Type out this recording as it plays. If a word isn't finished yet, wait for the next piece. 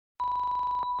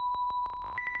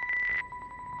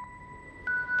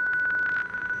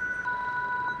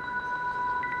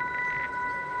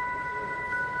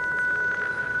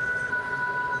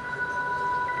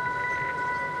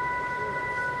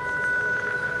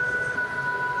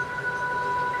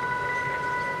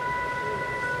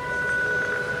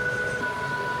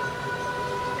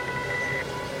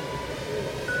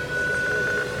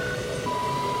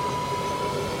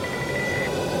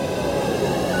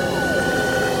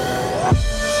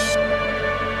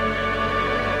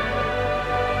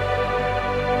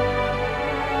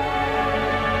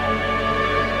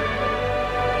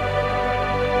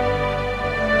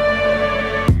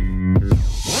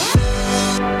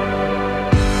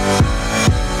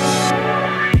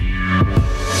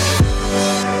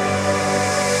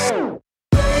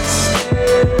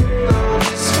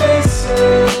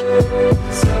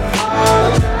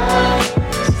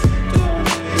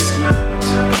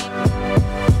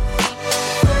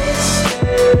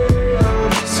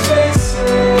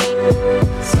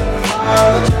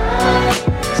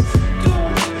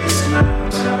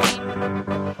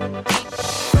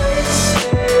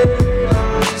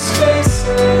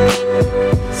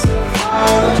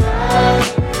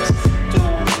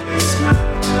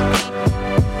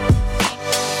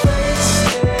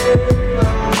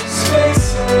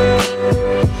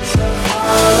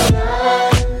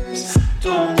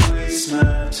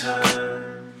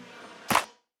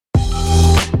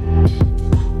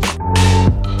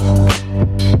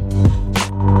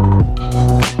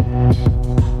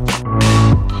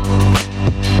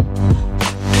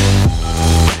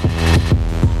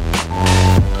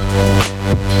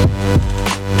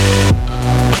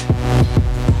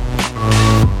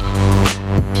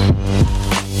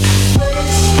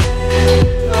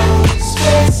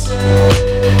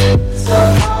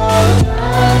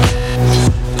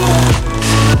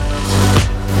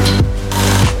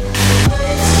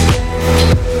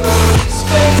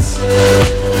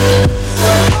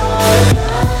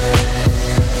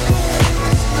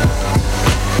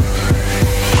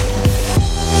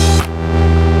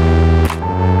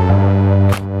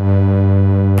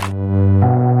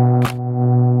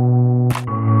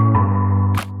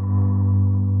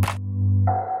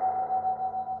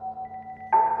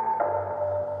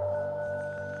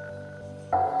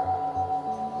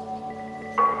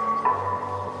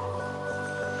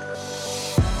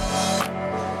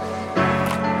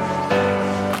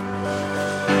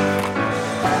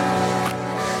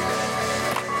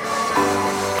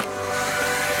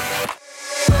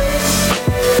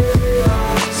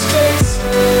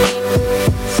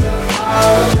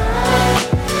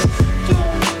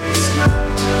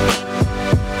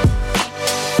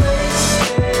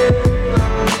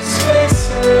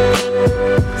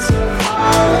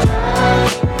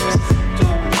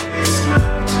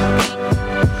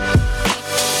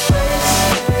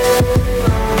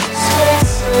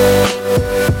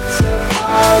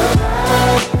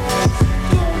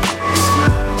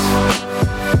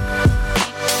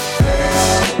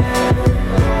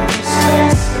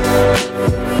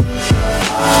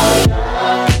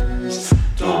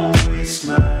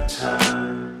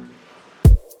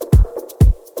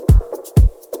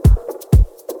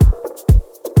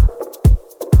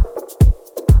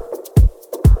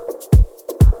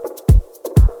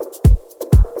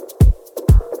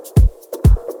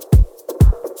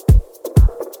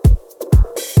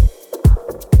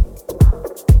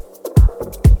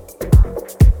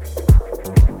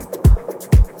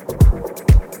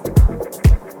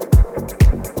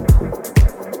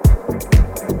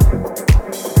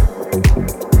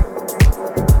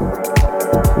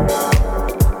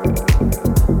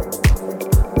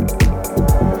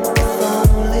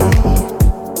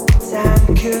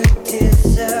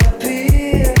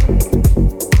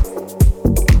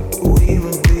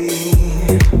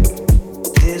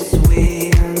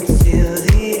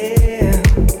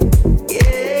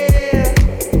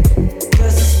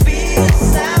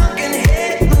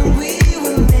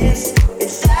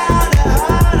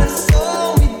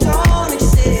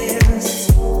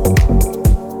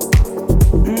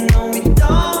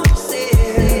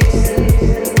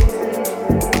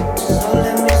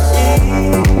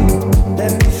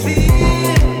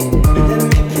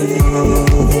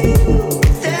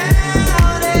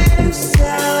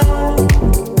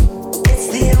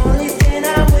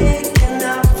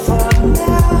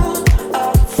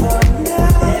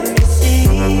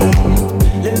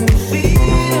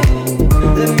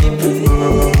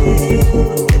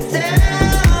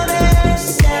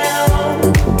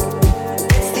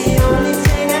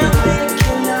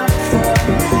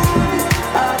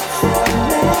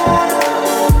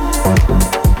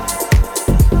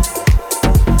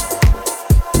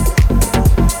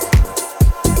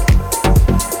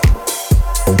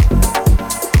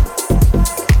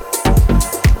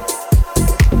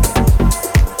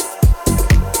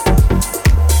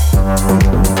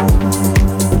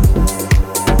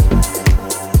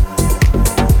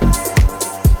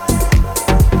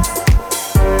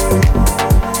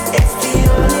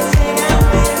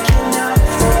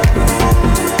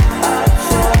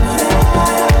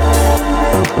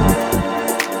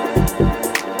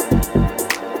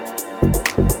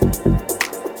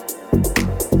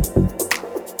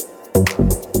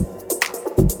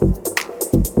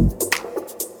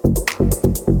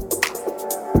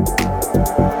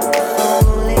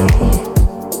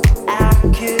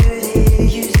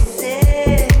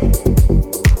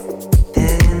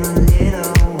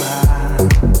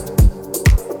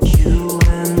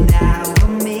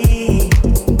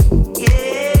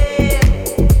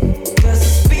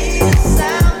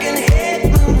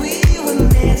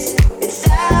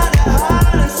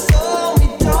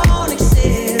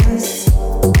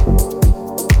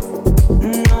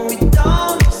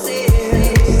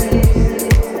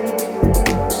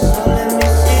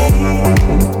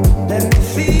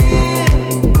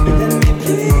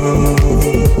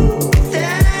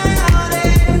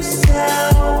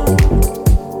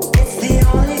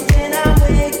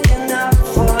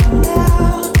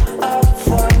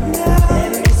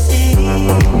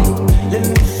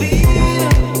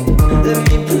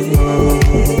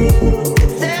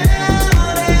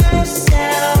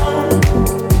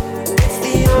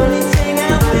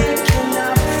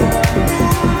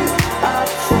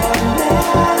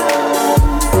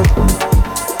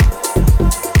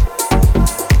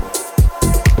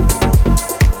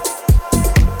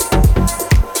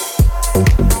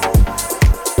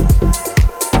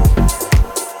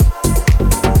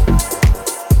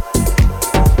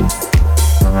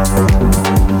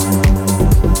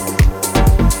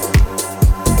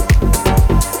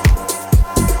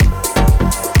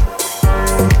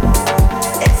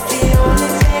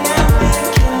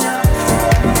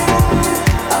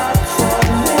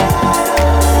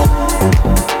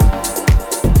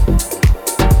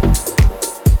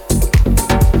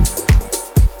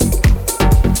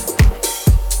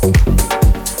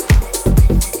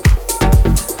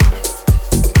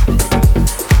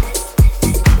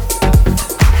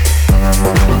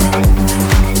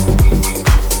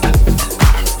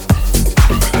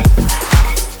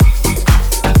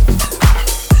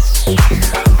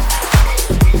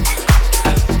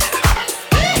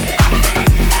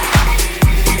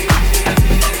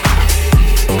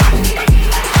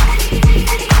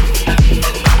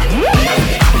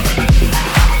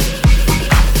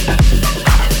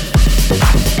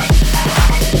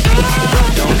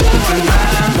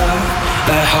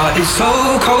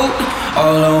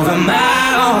over my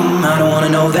own. I don't wanna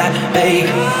know that, babe.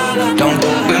 Don't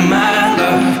fuck with my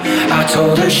love. I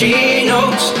told her she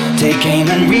knows. Take aim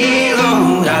and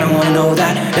reload. I don't wanna know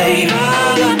that, babe.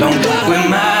 Don't fuck with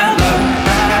my love.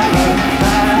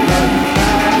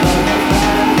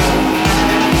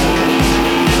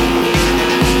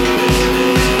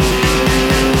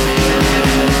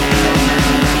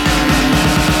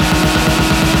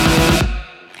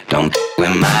 Don't fuck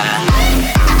with my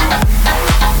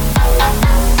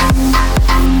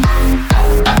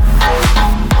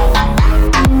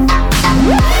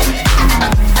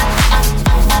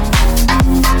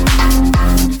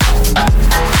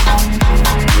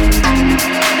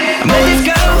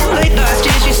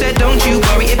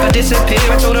disappear.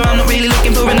 I told her I'm not really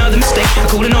looking for another mistake. I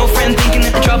called an old friend thinking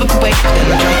that the trouble could wait. Then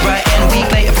I jumped right in a week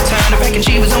later, returned. I reckon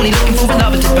she was only looking for a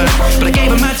lover to burn. But I gave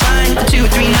her my time for 2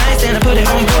 or 3 nights, then I put it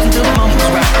on pause until the moment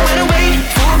was right. I went away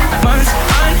 4 months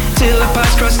until our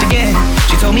paths crossed again.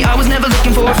 She told me I was never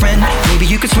looking for a friend. Maybe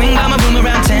you could swing by my room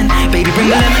around 10. Baby,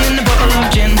 bring the lemon and a bottle of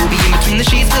gin. We'll be in between the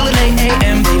sheets till the late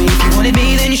AM. Baby, if you wanted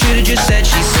me, then you should've just said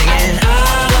she's singing.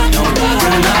 Don't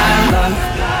ruin my love.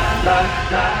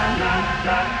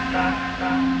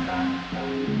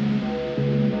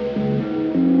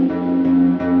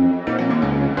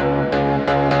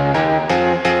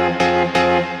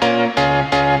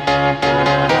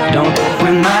 Don't fuck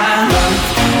with my love.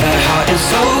 That heart is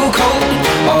so cold,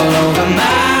 all over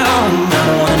my own. I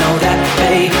don't wanna know that,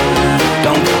 babe.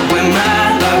 Don't fuck with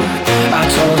my love. I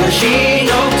told her she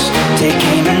knows. Take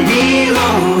aim and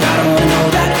reload. I don't wanna know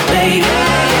that, babe.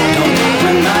 Don't fuck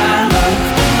with my love.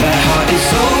 That heart is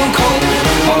so cold,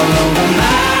 all over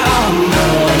my own. I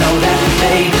don't wanna know that,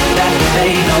 babe. That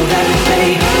babe, know that,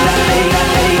 babe. That babe, that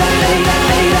babe, that babe, that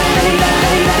babe, that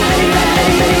babe, that babe, that babe, that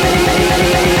babe, that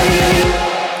babe.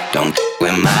 Don't fuck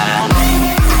with my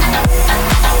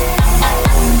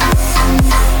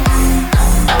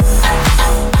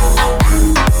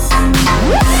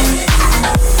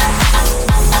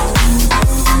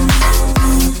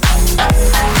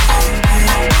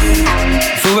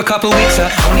a couple weeks, I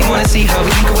only wanna see her. We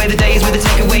drink away the days with a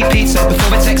takeaway pizza.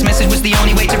 Before a text message was the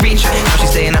only way to reach her. Now she's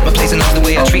staying at my place and knows the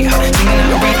way I treat her. Singing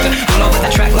out Aretha, all over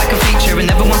the track like a feature. And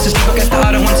never wants to sleep, I guess that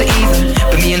I don't want to either.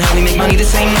 But me and her, we make money the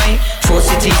same way. 4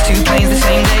 cities, 2 planes the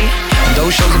same day. And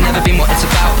those shows have never been what it's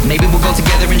about. Maybe we'll go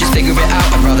together and just figure it out.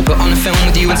 I'd rather put on a film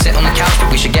with you and sit on the couch.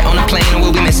 But we should get on a plane or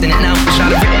we'll be missing it now. Wish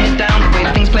I'd have written it down, the way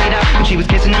that things played out. When she was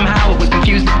kissing him, how I was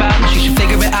confused about. And she should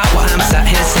figure it out while I'm sat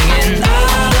here singing.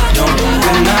 Don't fuck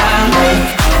with my love.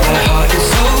 That heart is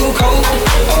so cold.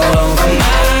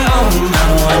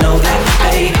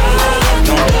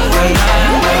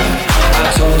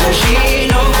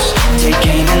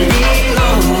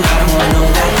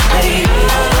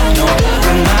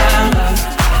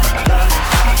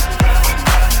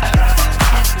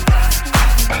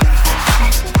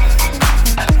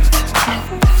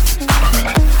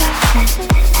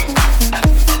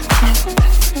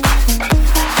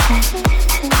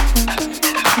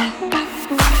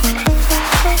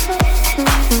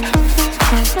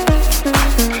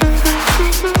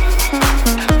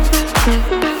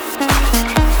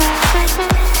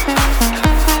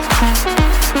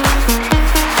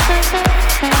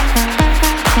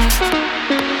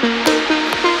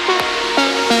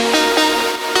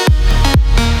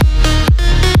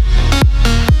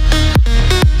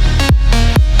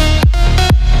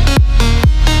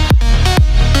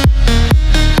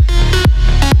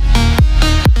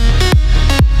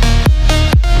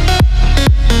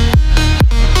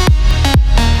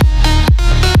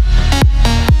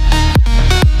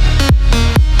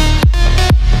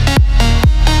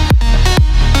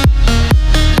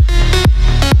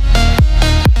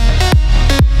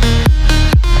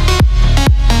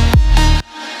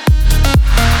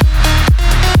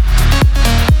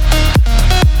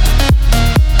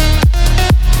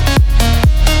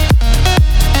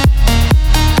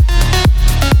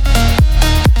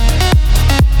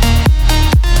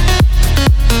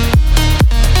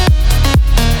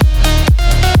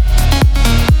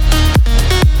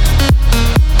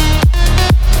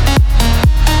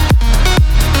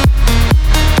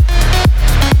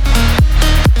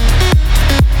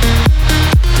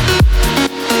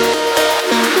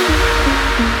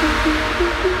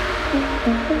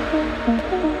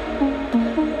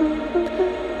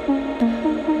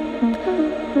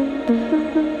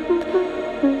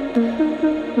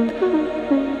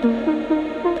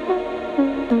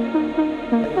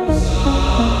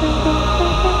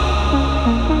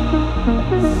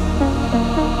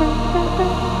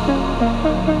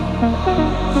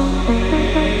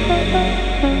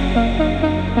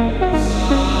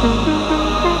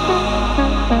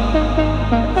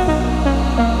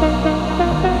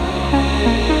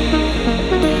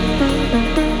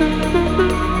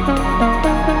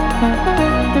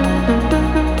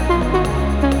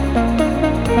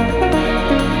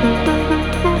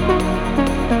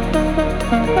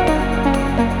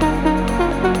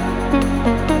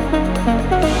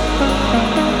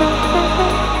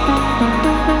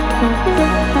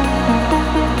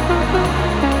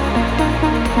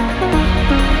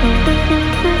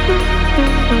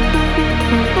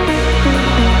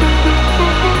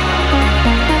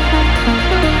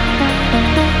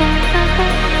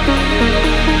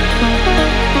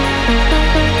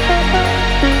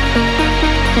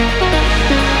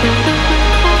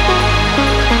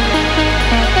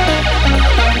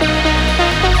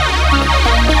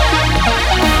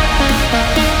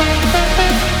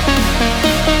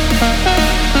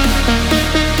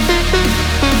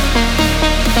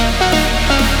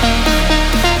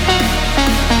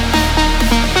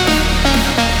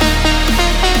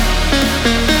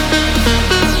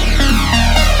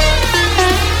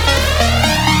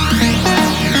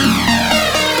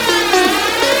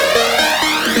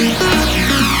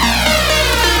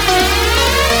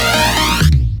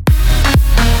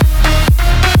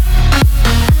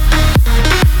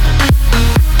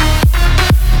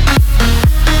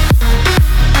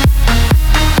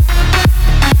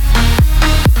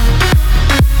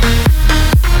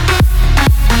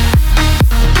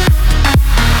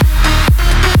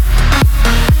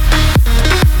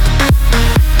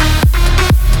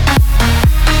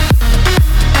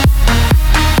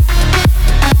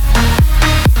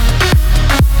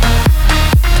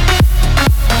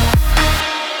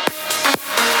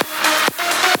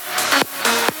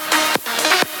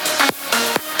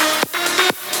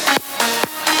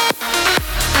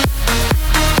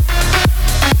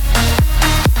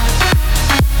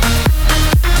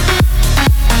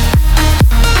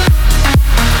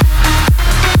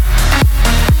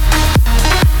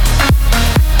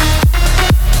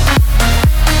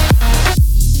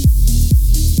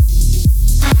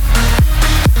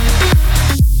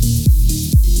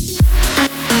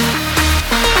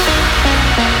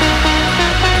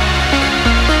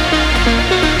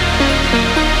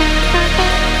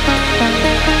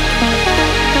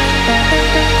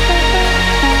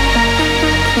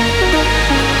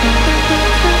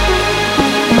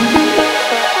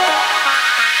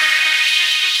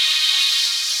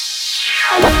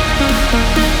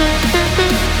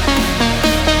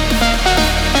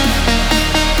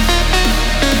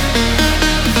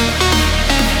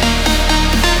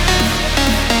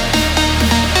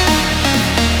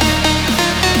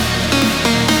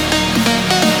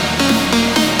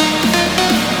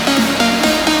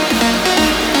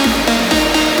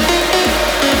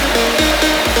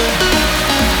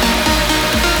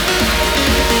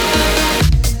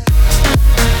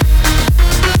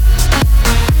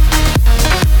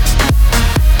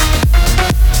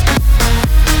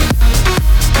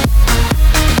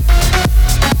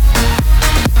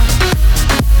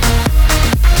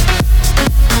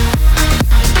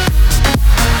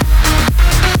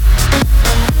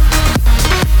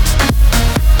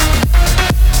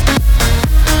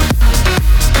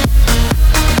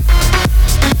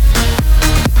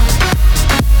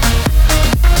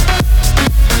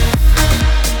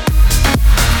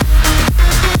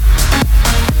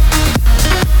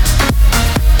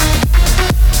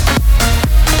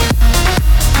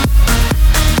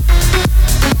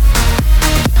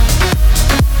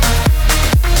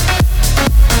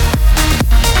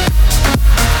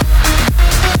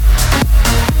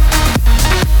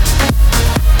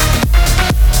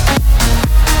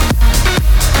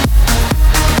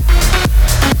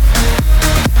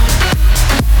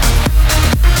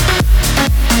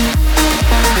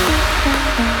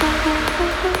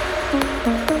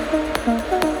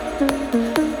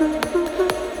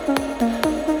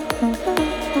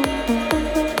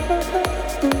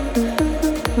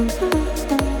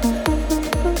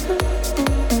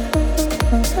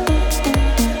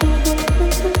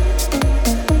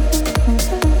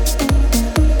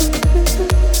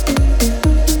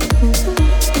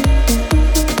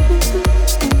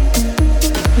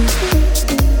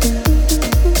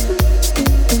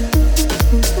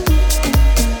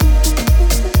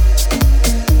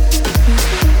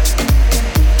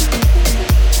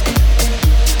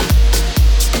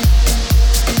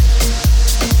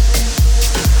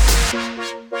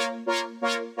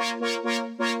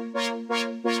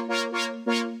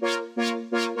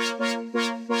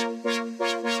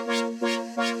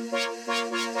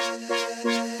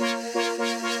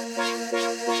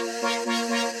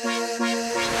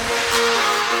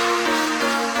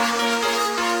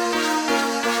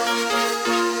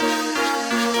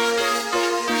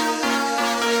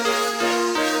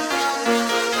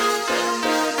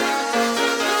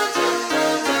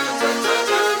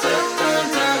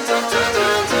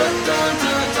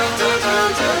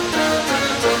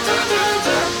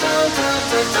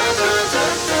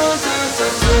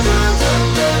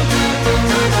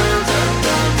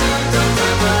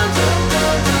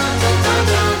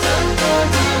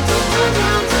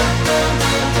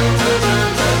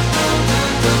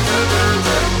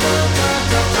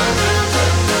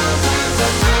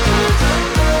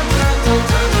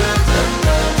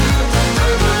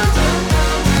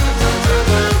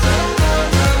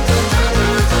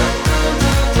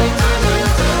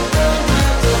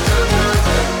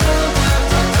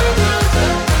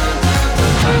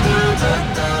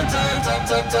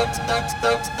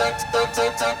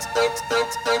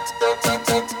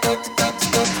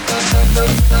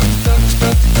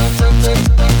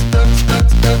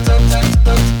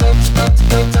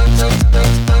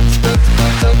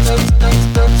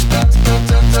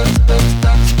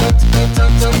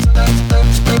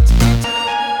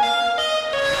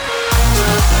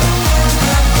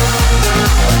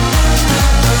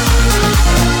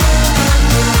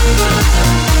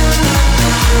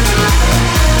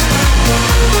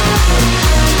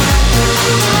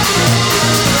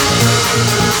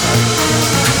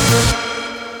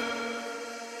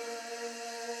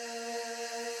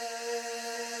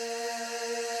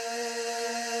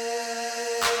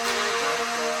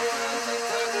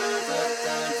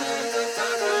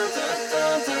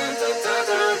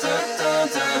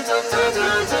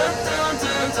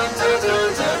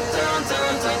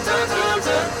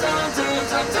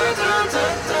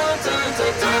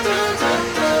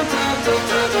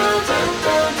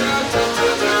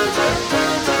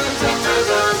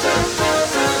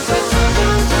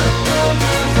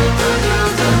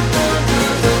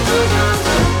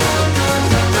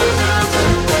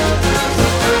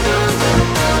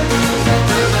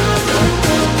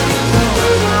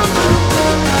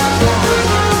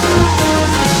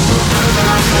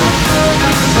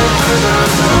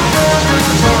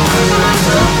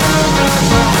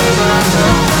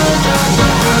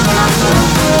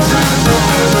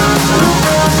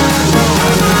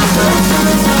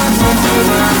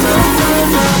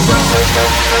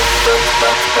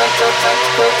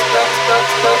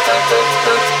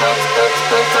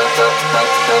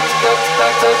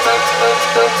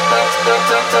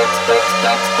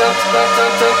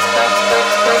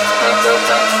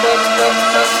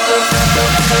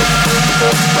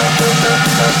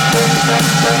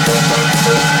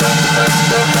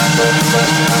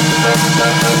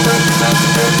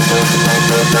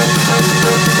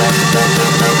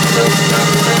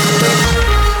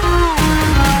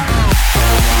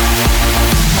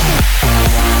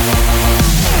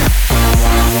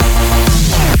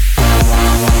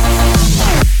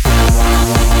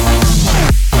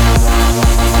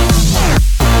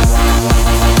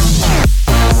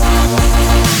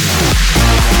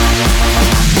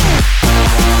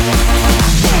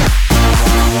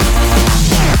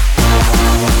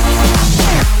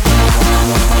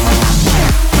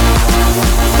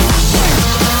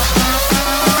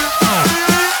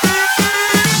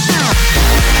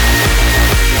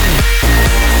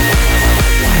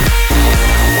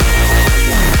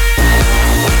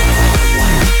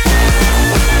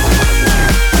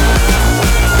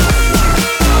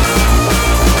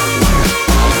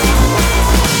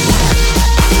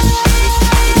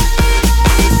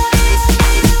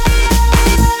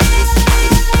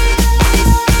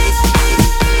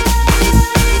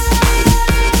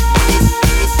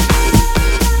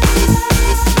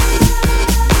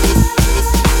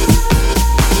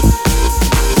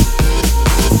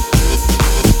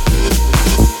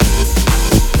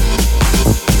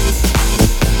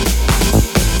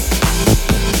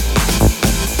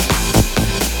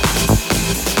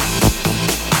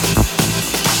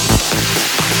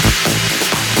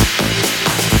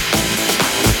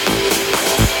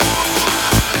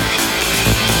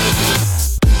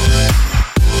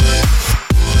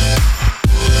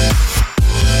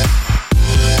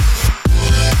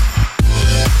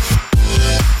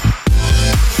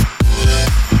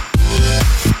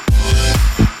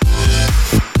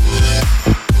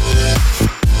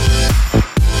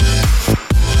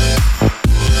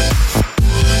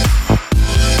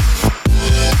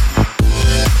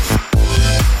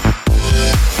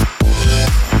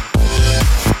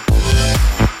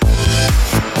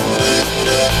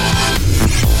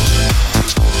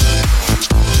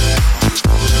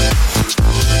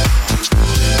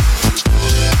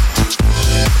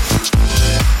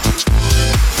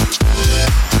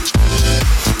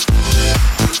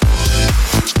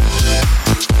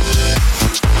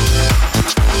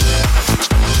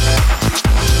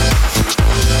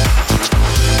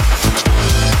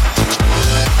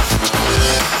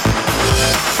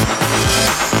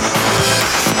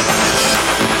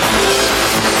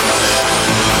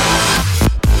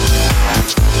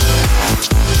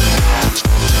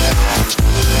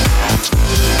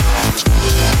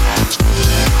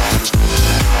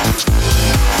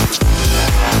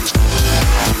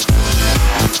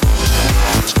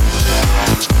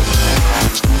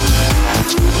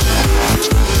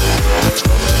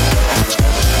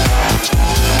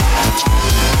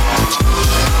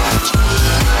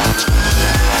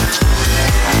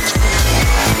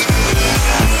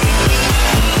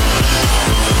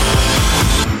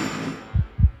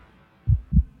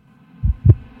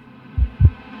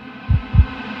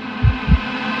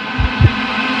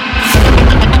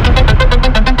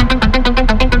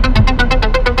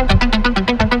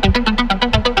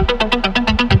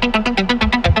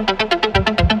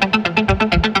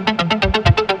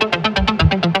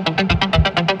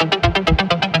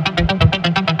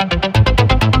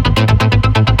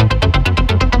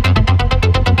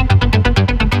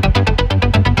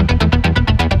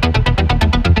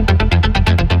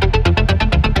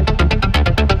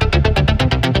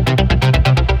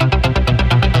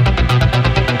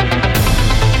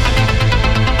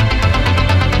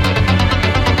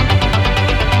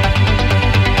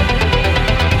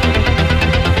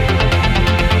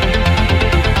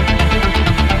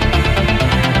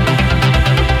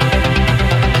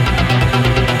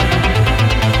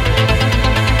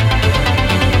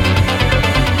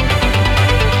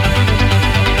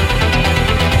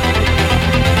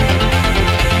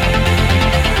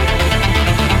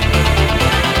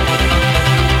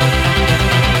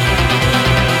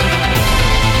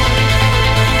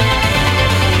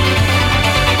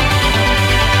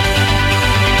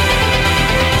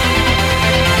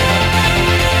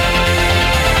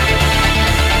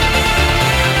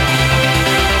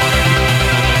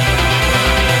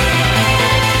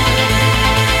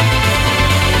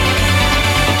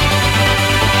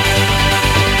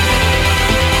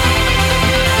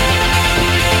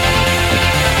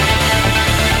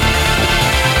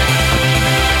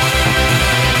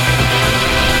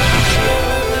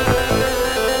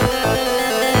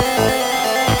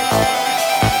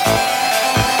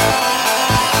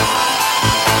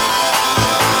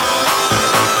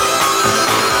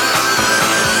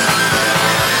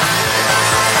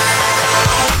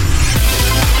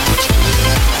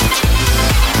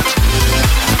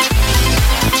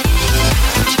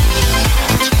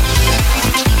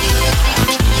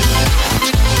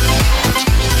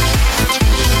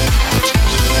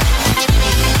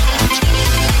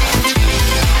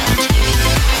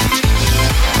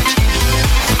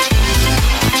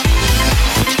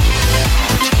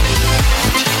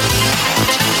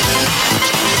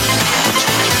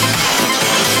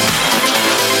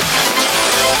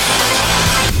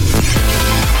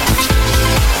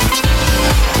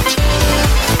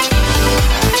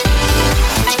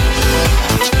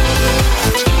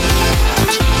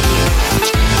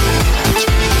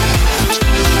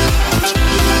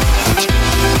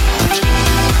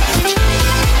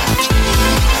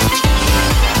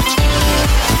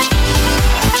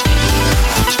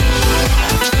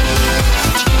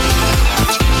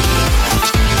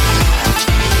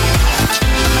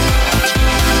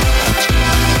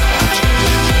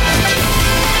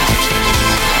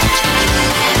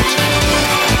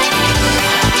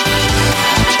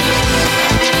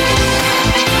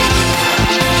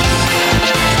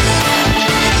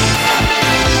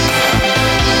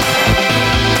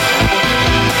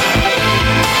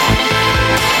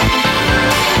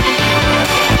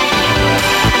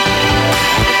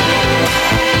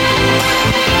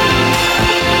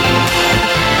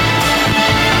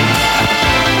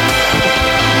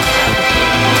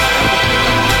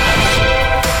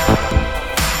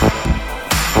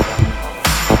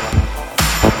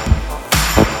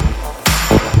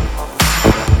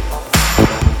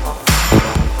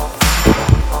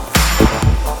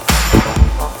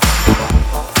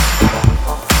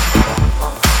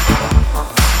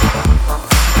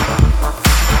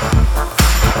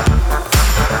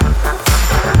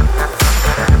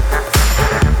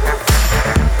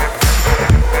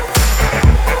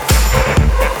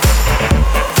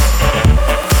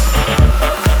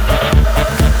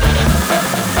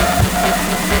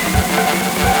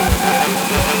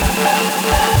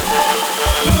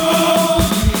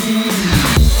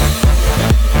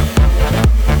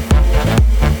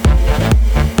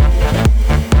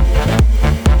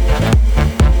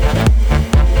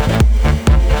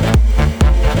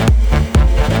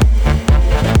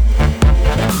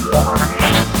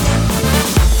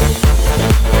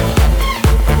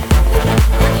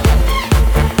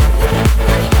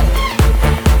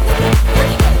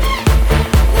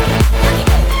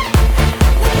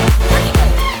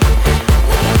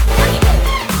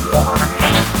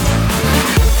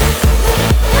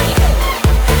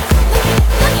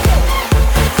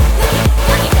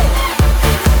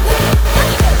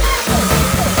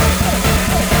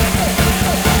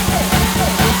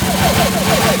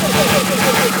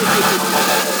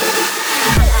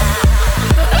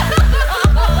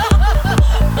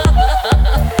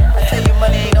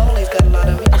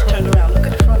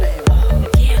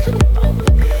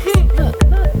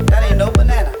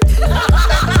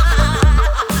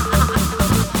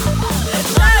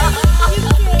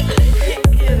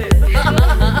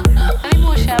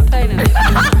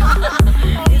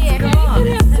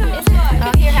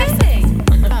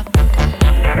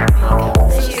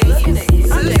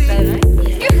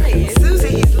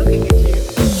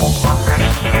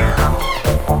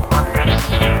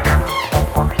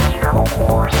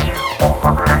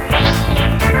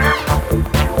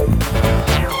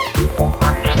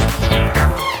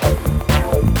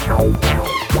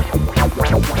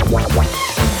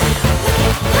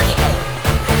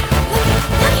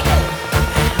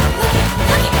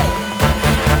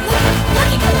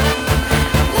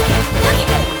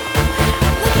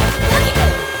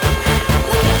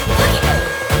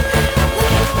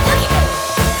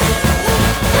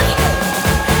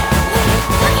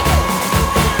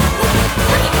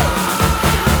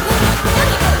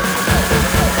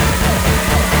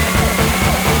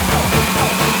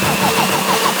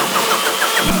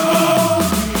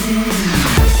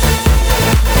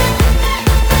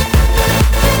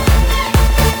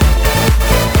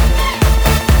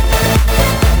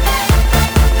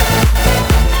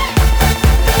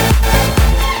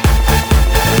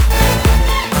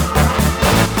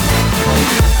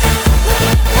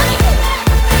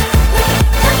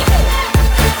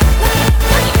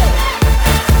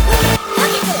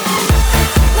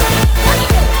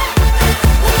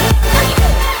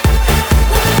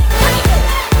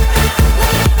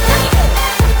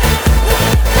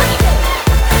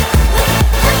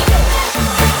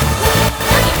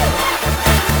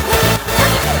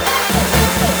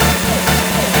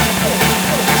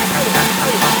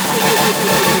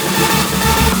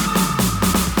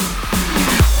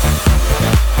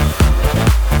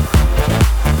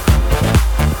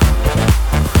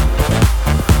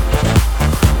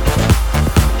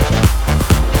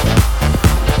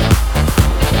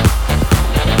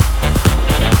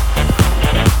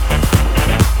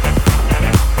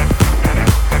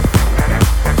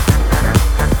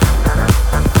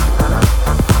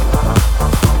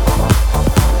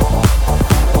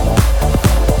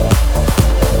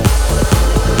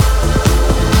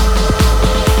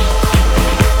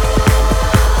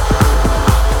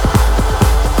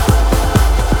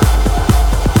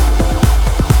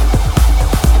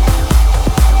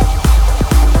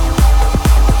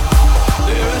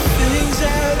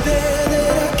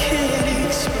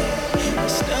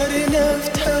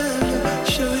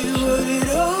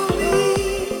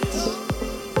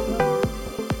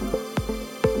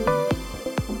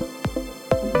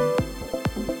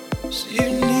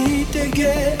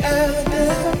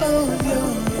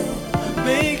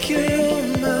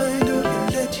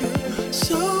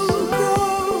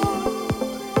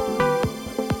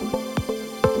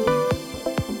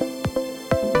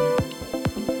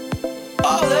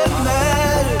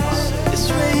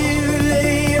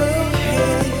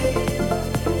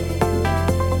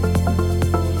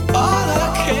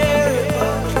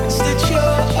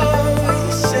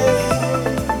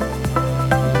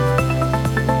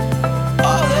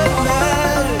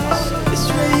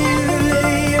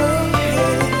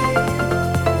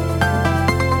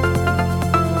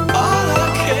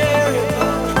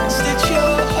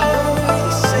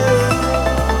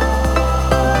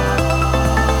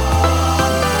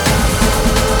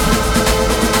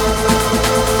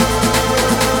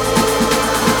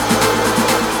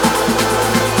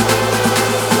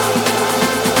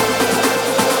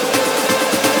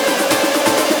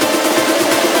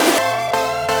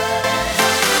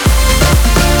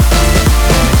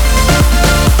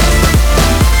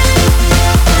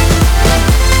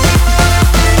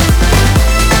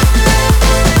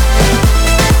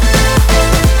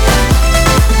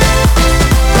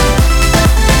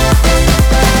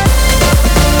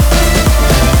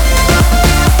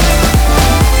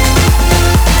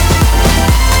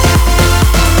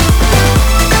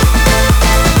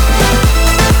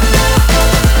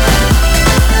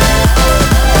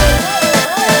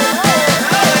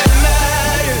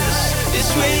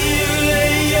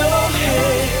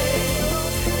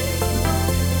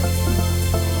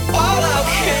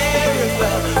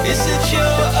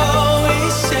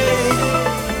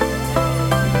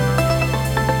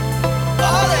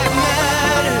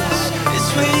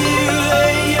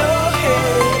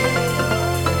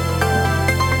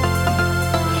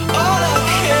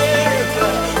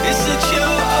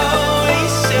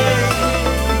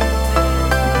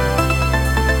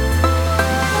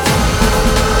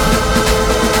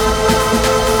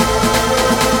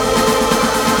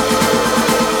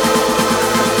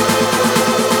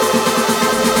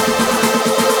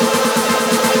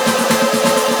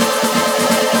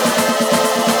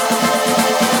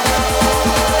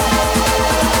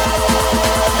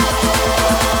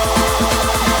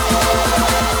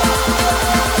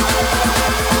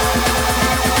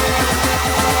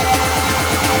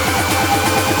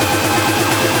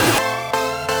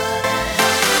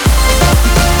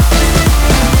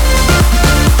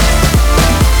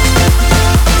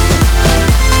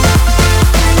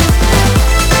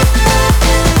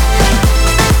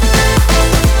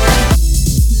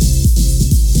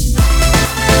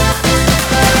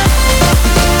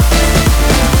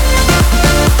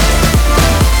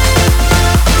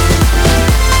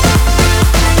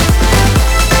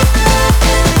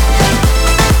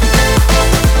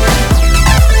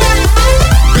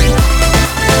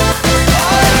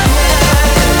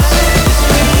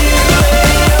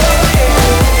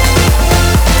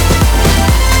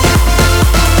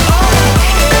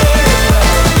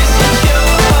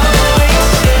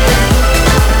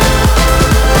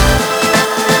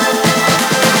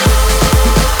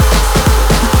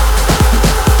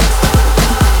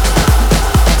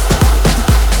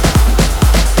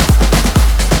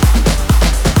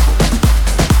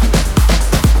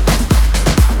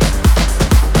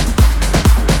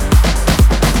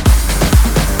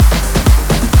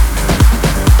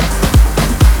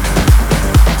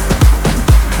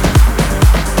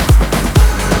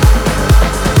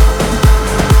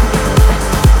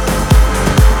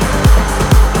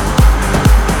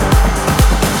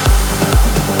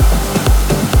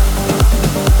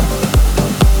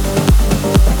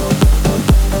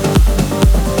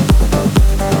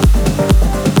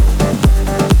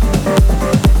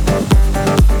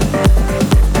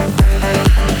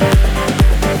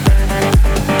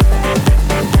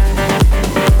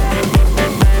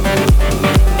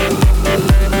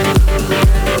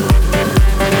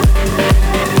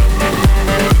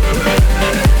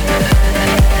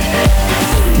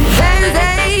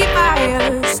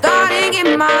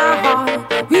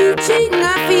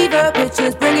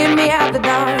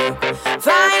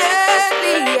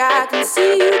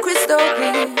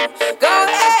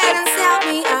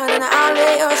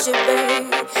 worship,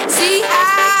 babe. See,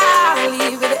 I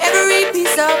leave with every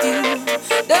piece of you.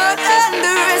 Don't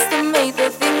underestimate the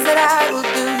things that I will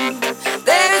do.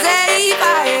 There's a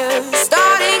fire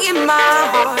starting in my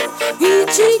heart,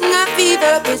 reaching a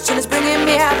fever pitch and it's bringing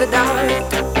me out the dark.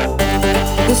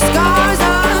 The scars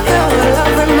of your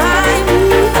love remind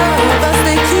me of us.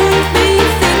 They keep me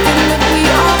thinking that we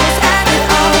almost had it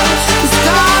all. The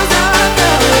scars of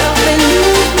your love, they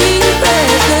leave me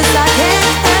breathless. I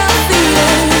can't help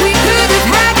feeling we could have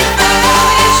had it all.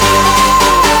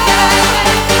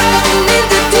 In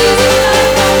the deep,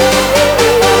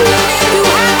 you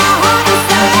had my heart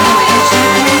inside.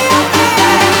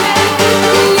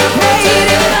 You played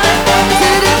it to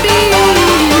the beat.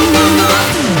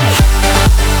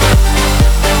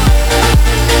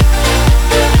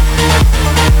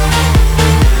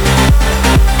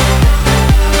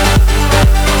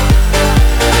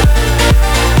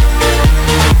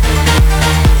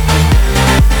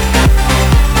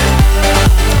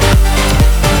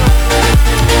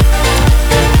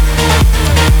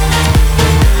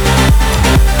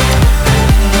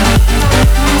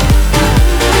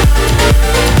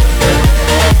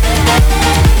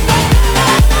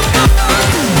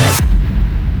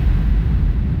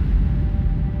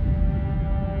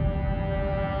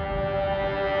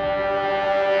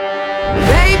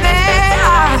 Baby,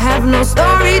 I have no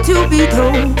story to be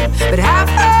told, but I've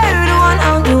heard one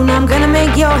on you, and I'm gonna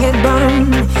make your head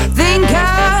burn.